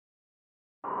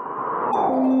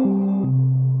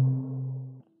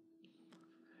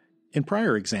In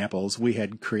prior examples, we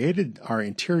had created our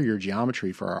interior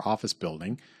geometry for our office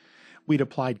building. We'd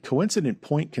applied coincident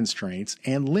point constraints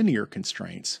and linear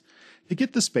constraints to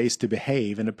get the space to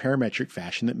behave in a parametric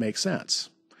fashion that makes sense.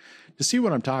 To see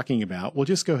what I'm talking about, we'll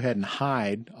just go ahead and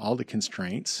hide all the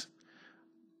constraints.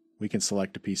 We can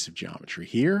select a piece of geometry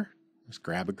here. Just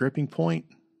grab a gripping point,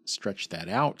 stretch that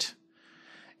out,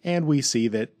 and we see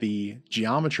that the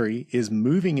geometry is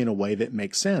moving in a way that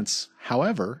makes sense.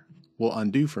 However, we'll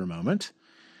undo for a moment.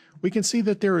 We can see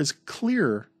that there is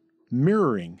clear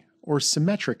mirroring or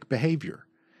symmetric behavior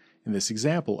in this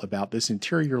example about this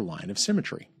interior line of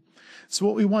symmetry. So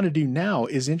what we want to do now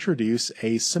is introduce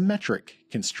a symmetric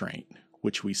constraint,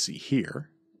 which we see here.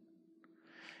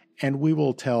 And we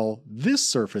will tell this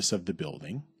surface of the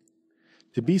building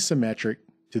to be symmetric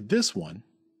to this one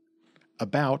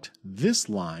about this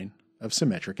line of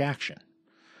symmetric action.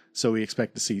 So we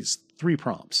expect to see 3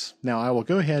 prompts. Now I will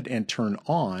go ahead and turn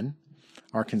on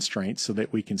our constraints so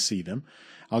that we can see them.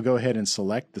 I'll go ahead and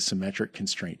select the symmetric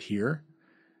constraint here,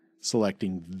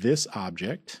 selecting this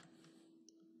object,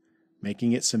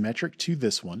 making it symmetric to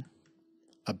this one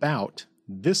about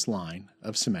this line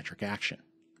of symmetric action.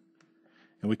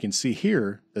 And we can see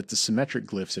here that the symmetric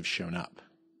glyphs have shown up.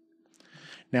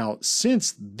 Now,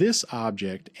 since this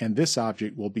object and this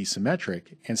object will be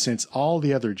symmetric, and since all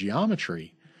the other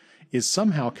geometry is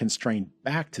somehow constrained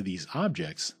back to these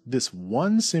objects, this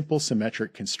one simple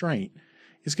symmetric constraint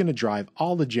is going to drive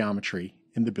all the geometry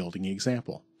in the building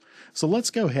example. So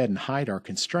let's go ahead and hide our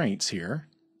constraints here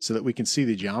so that we can see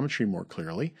the geometry more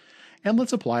clearly, and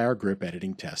let's apply our grip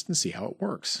editing test and see how it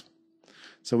works.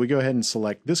 So we go ahead and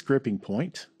select this gripping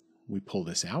point, we pull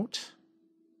this out,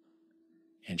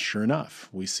 and sure enough,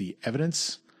 we see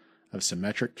evidence of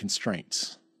symmetric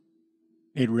constraints.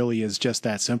 It really is just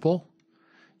that simple.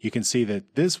 You can see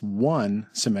that this one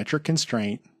symmetric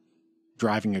constraint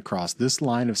driving across this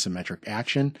line of symmetric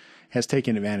action has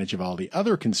taken advantage of all the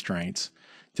other constraints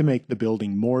to make the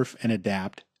building morph and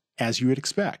adapt as you would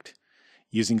expect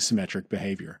using symmetric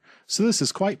behavior. So this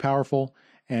is quite powerful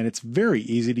and it's very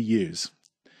easy to use.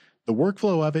 The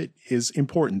workflow of it is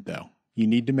important though. You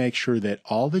need to make sure that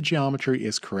all the geometry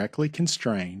is correctly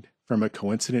constrained from a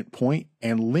coincident point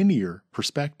and linear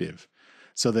perspective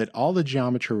so that all the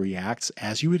geometry reacts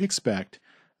as you would expect.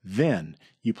 Then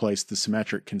you place the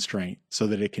symmetric constraint so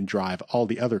that it can drive all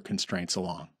the other constraints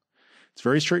along. It's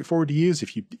very straightforward to use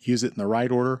if you use it in the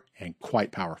right order and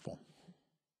quite powerful.